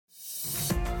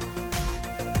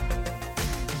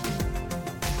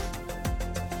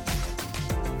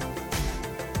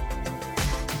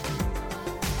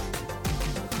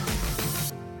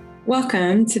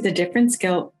Welcome to the Different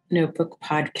Skill Notebook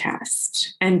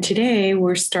podcast. And today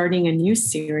we're starting a new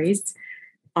series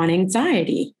on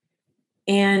anxiety.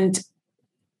 And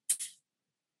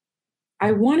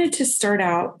I wanted to start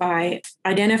out by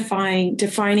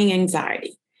defining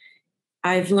anxiety.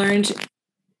 I've learned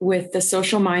with the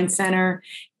Social Mind Center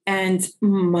and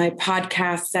my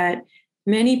podcast that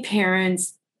many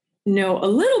parents know a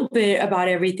little bit about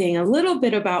everything, a little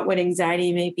bit about what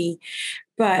anxiety may be,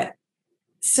 but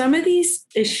some of these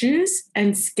issues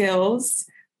and skills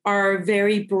are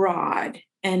very broad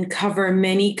and cover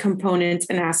many components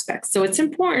and aspects. So it's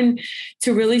important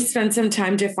to really spend some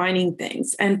time defining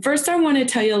things. And first, I want to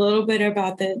tell you a little bit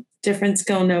about the Different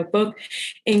Skill Notebook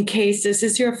in case this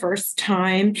is your first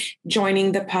time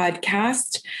joining the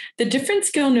podcast. The Different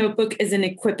Skill Notebook is an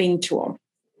equipping tool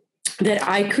that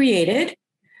I created.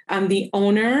 I'm the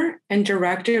owner and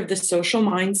director of the Social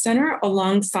Mind Center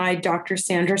alongside Dr.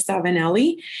 Sandra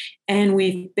Savinelli, and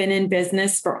we've been in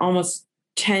business for almost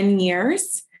 10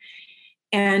 years.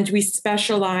 And we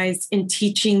specialize in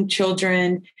teaching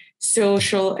children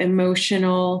social,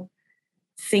 emotional,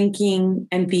 thinking,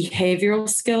 and behavioral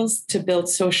skills to build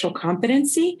social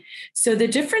competency. So the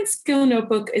Different Skill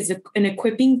Notebook is an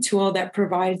equipping tool that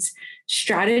provides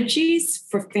strategies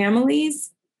for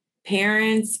families,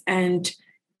 parents, and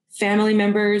family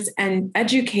members and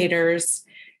educators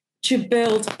to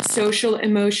build social,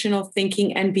 emotional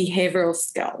thinking and behavioral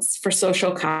skills for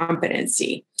social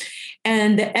competency.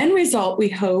 And the end result, we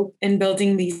hope, in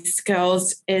building these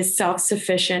skills is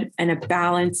self-sufficient and a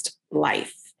balanced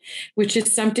life, which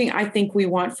is something I think we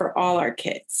want for all our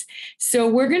kids. So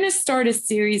we're going to start a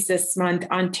series this month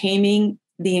on taming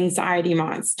the anxiety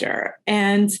monster.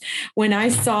 And when I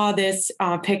saw this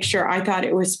picture, I thought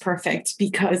it was perfect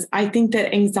because I think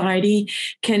that anxiety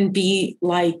can be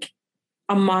like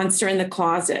a monster in the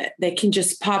closet that can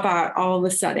just pop out all of a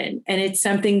sudden. And it's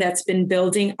something that's been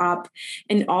building up.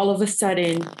 And all of a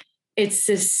sudden, it's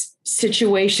this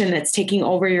situation that's taking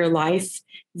over your life,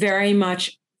 very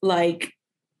much like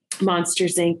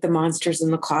Monsters, Inc., the monsters in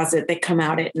the closet that come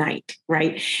out at night,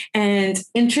 right? And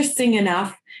interesting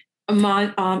enough,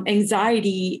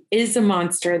 anxiety is a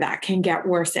monster that can get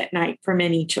worse at night for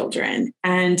many children.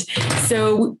 And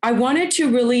so I wanted to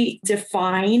really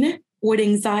define what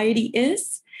anxiety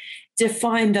is,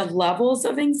 define the levels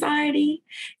of anxiety,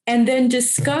 and then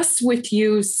discuss with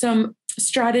you some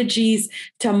strategies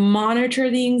to monitor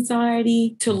the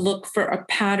anxiety, to look for a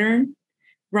pattern,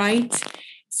 right?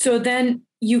 So then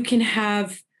you can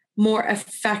have more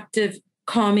effective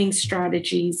calming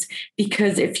strategies,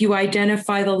 because if you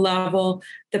identify the level,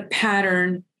 the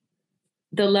pattern,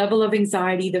 the level of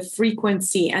anxiety, the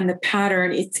frequency, and the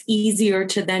pattern, it's easier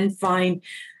to then find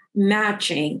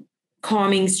matching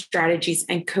calming strategies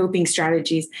and coping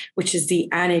strategies, which is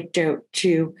the antidote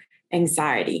to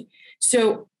anxiety.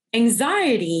 So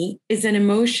anxiety is an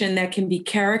emotion that can be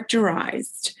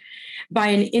characterized by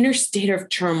an inner state of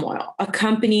turmoil,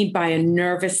 accompanied by a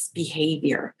nervous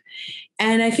behavior.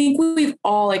 And I think we've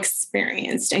all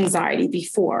experienced anxiety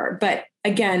before, but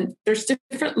again, there's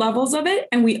different levels of it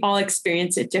and we all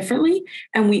experience it differently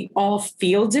and we all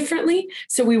feel differently.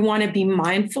 So we want to be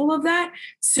mindful of that.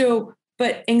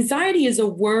 But anxiety is a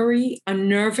worry, a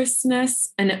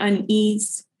nervousness, an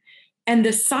unease. And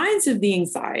the signs of the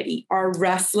anxiety are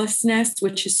restlessness,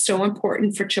 which is so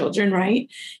important for children, right? You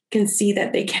can see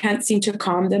that they can't seem to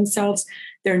calm themselves.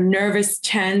 They're nervous,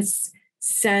 tense,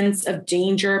 sense of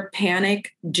danger,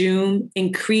 panic, doom,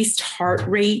 increased heart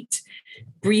rate,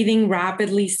 breathing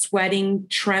rapidly, sweating,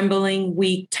 trembling,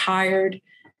 weak, tired,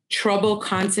 trouble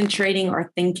concentrating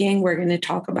or thinking. We're going to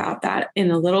talk about that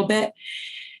in a little bit.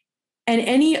 And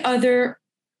any other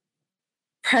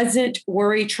present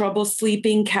worry, trouble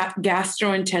sleeping,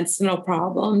 gastrointestinal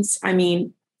problems.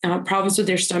 Problems with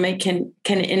your stomach can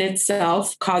in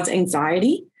itself cause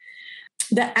anxiety.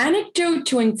 The antidote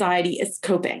to anxiety is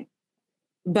coping.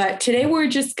 But today we're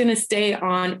just going to stay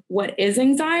on what is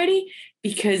anxiety,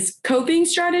 because coping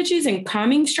strategies and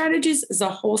calming strategies is a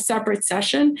whole separate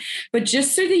session. But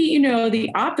just so that you know,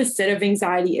 the opposite of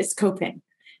anxiety is coping.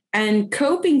 And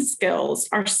coping skills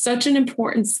are such an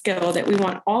important skill that we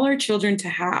want all our children to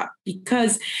have,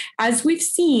 because as we've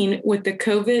seen with the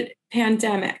COVID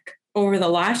pandemic over the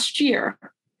last year,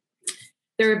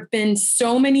 there have been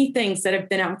so many things that have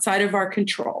been outside of our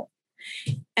control.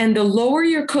 And the lower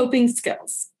your coping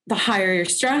skills, the higher your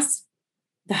stress,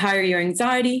 the higher your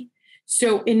anxiety.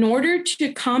 So in order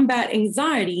to combat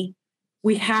anxiety,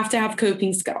 we have to have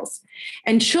coping skills,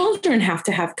 and children have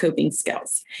to have coping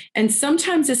skills. And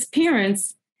sometimes as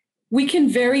parents, we can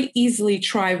very easily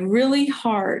try really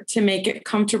hard to make it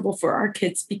comfortable for our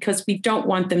kids because we don't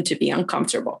want them to be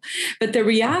uncomfortable. But the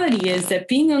reality is that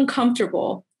being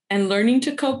uncomfortable and learning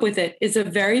to cope with it is a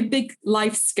very big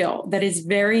life skill that is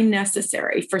very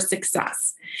necessary for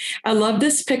success. I love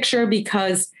this picture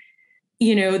because,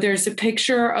 there's a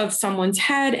picture of someone's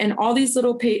head and all these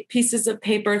little pieces of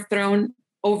paper thrown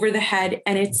over the head.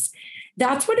 And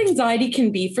that's what anxiety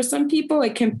can be for some people.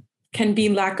 It can be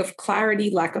lack of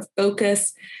clarity, lack of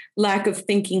focus, lack of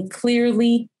thinking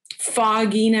clearly,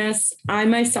 fogginess. I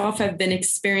myself have been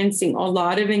experiencing a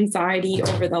lot of anxiety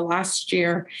over the last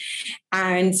year,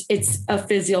 and it's a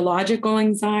physiological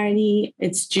anxiety.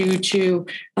 It's due to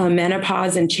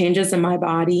menopause and changes in my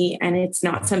body, and it's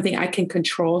not something I can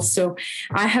control. So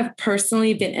I have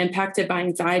personally been impacted by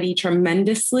anxiety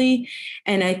tremendously,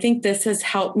 and I think this has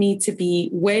helped me to be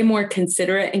way more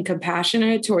considerate and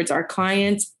compassionate towards our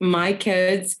clients, my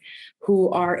kids who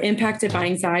are impacted by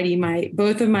anxiety.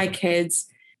 Both of my kids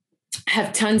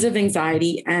have tons of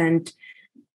anxiety, and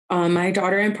my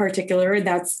daughter in particular,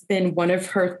 that's been one of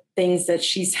her things that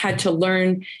she's had to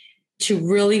learn to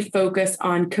really focus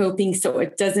on coping so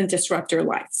it doesn't disrupt her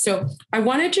life. So I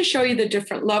wanted to show you the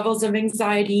different levels of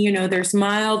anxiety. There's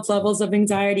mild levels of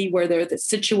anxiety where they're the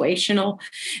situational,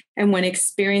 and when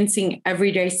experiencing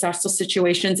everyday stressful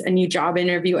situations, a new job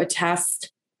interview, a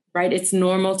test, right? It's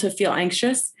normal to feel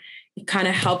anxious. It kind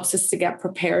of helps us to get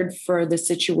prepared for the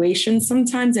situation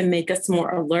sometimes and make us more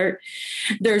alert.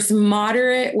 There's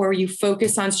moderate, where you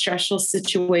focus on stressful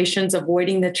situations,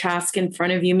 avoiding the task in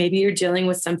front of you. Maybe you're dealing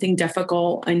with something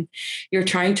difficult and you're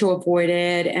trying to avoid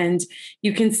it. And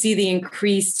you can see the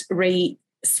increased rate,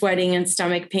 sweating and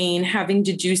stomach pain, having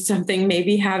to do something,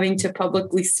 maybe having to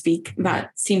publicly speak.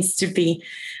 That seems to be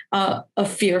a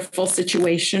fearful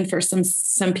situation for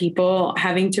some people,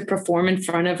 having to perform in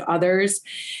front of others.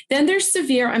 Then there's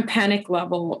severe and panic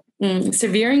level.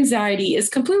 Severe anxiety is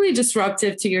completely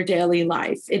disruptive to your daily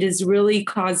life. It is really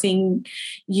causing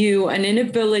you an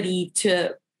inability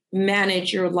to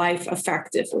manage your life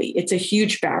effectively. It's a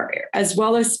huge barrier, as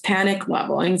well as panic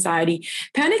level anxiety.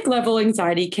 Panic level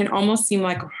anxiety can almost seem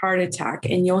like a heart attack.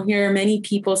 And you'll hear many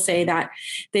people say that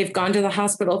they've gone to the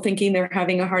hospital thinking they're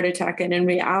having a heart attack. And in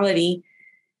reality,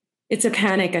 it's a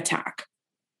panic attack.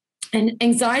 And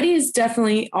anxiety has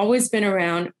definitely always been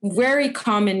around, very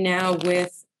common now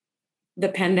with the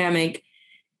pandemic,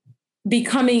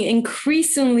 becoming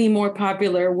increasingly more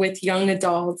popular with young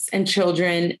adults and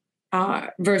children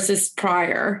versus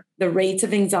prior. The rates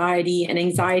of anxiety and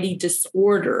anxiety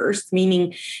disorders,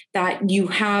 meaning that you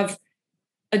have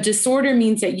a disorder,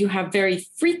 means that you have very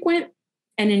frequent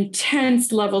and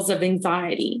intense levels of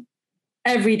anxiety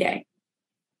every day.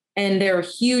 And they're a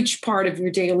huge part of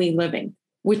your daily living,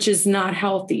 which is not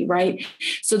healthy, right?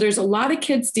 So there's a lot of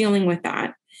kids dealing with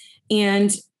that.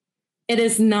 And it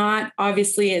is not,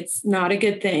 obviously, it's not a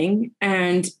good thing.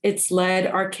 And it's led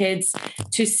our kids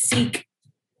to seek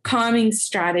calming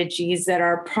strategies that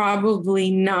are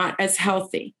probably not as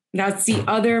healthy. That's the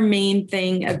other main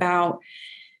thing about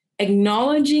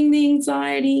acknowledging the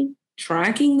anxiety,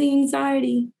 tracking the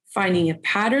anxiety, finding a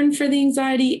pattern for the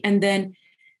anxiety, and then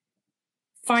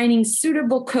finding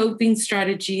suitable coping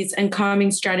strategies and calming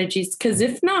strategies. Because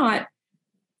if not,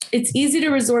 it's easy to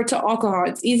resort to alcohol.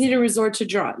 It's easy to resort to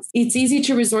drugs. It's easy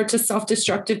to resort to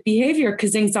self-destructive behavior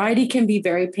because anxiety can be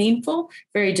very painful,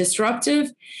 very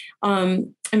disruptive,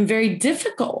 and very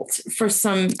difficult for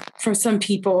some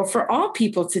people, or for all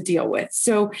people to deal with.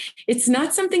 So it's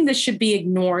not something that should be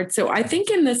ignored. So I think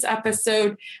in this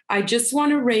episode, I just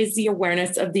want to raise the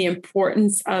awareness of the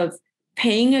importance of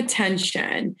paying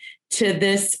attention to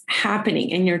this happening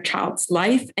in your child's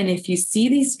life. And if you see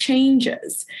these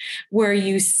changes where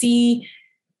you see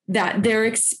that they're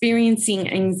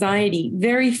experiencing anxiety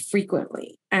very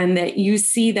frequently, and that you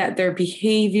see that their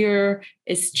behavior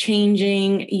is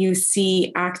changing, you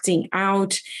see acting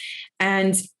out,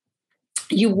 and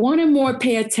you want to more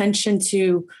pay attention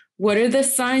to what are the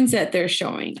signs that they're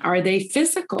showing? Are they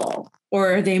physical,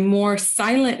 or are they more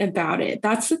silent about it?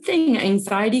 That's the thing.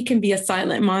 Anxiety can be a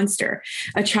silent monster.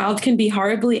 A child can be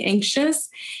horribly anxious,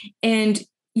 and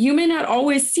you may not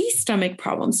always see stomach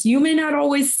problems. You may not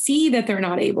always see that they're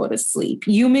not able to sleep.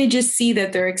 You may just see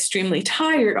that they're extremely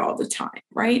tired all the time,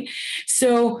 right?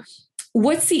 So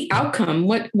what's the outcome?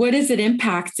 What is it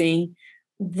impacting?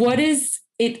 What does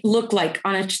it look like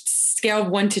on a scale of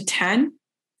 1 to 10?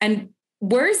 And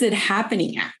where is it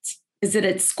happening at? Is it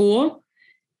at school?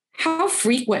 How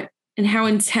frequent and how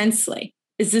intensely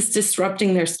is this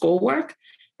disrupting their schoolwork?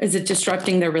 Is it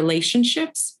disrupting their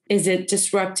relationships? Is it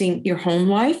disrupting your home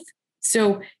life?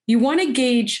 So you want to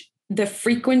gauge the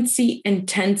frequency,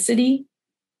 intensity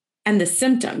and the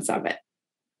symptoms of it.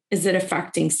 Is it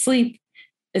affecting sleep?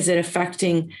 Is it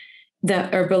affecting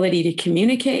the ability to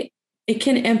communicate? It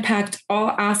can impact all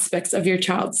aspects of your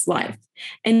child's life.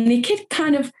 And it can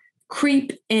kind of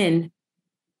creep in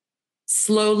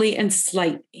slowly and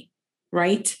slightly,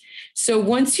 right? So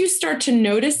once you start to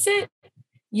notice it,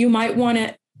 you might want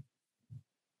to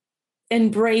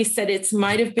embrace that it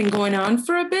might have been going on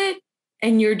for a bit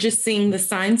and you're just seeing the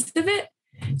signs of it.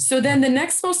 So then the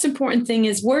next most important thing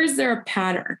is, where is there a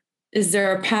pattern? Is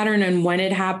there a pattern on when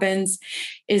it happens?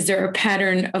 Is there a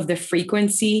pattern of the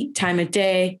frequency, time of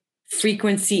day,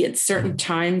 frequency at certain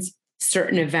times,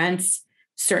 certain events,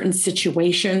 certain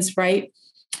situations, right?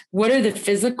 What are the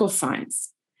physical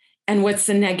signs? And what's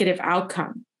the negative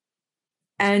outcome?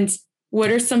 And what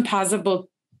are some possible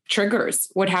triggers?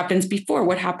 What happens before?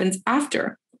 What happens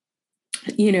after?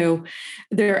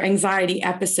 Their anxiety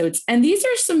episodes. And these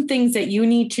are some things that you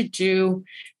need to do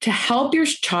to help your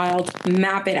child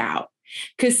map it out.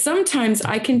 Because sometimes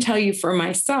I can tell you for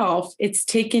myself, it's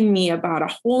taken me about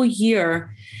a whole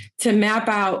year to map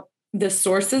out the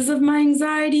sources of my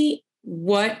anxiety,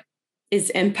 what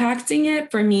is impacting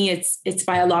it. For me, it's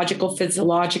biological,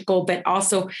 physiological, but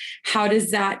also how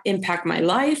does that impact my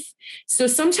life? So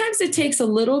sometimes it takes a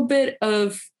little bit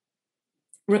of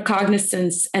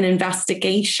recognizance and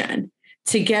investigation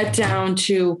to get down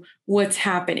to what's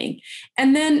happening.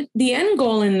 And then the end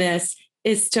goal in this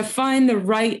is to find the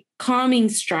right calming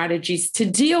strategies to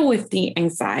deal with the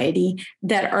anxiety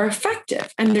that are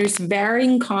effective. And there's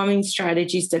varying calming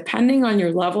strategies depending on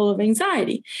your level of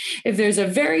anxiety. If there's a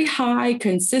very high,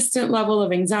 consistent level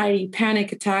of anxiety,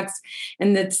 panic attacks,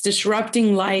 and that's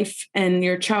disrupting life and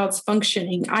your child's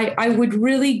functioning, I would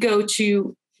really go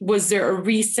to, was there a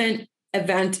recent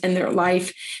event in their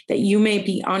life that you may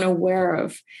be unaware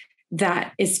of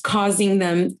that is causing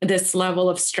them this level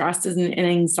of stress and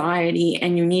anxiety,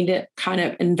 and you need to kind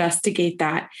of investigate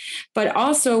that. But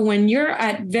also, when you're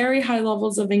at very high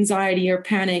levels of anxiety or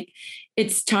panic,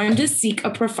 it's time to seek a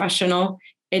professional.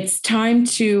 It's time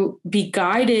to be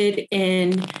guided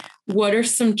in what are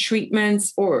some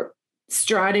treatments or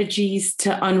strategies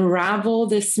to unravel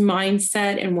this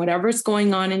mindset and whatever's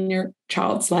going on in your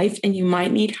child's life. And you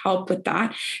might need help with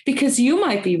that because you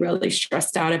might be really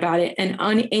stressed out about it and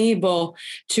unable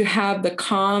to have the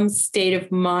calm state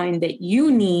of mind that you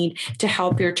need to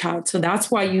help your child. So that's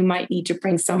why you might need to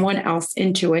bring someone else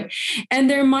into it. And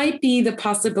there might be the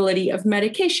possibility of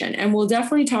medication. And we'll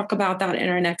definitely talk about that in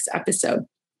our next episode.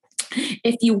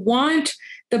 If you want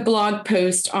the blog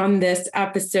post on this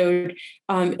episode,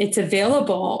 it's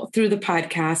available through the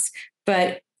podcast,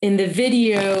 but in the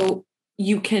video,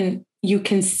 you can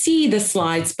see the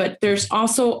slides, but there's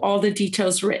also all the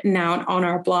details written out on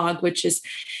our blog, which is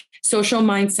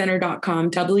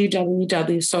socialmindcenter.com,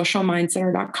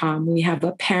 www.socialmindcenter.com. We have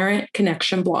a parent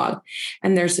connection blog,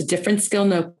 and there's a different skill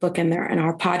notebook in there, and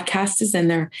our podcast is in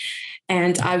there.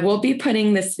 And I will be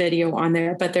putting this video on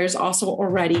there, but there's also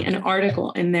already an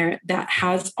article in there that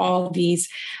has all these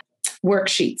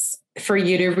worksheets for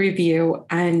you to review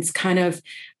and kind of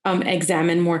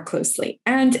examine more closely.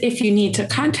 And if you need to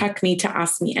contact me to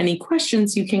ask me any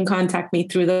questions, you can contact me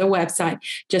through the website.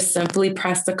 Just simply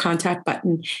press the contact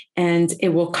button and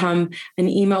an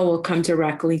email will come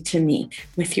directly to me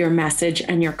with your message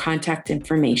and your contact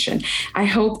information. I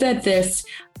hope that this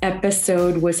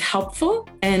episode was helpful,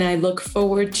 and I look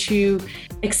forward to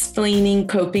explaining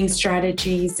coping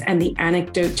strategies and the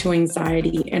antidote to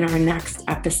anxiety in our next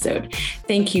episode.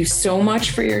 Thank you so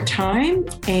much for your time,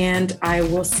 and I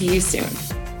will see you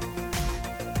soon.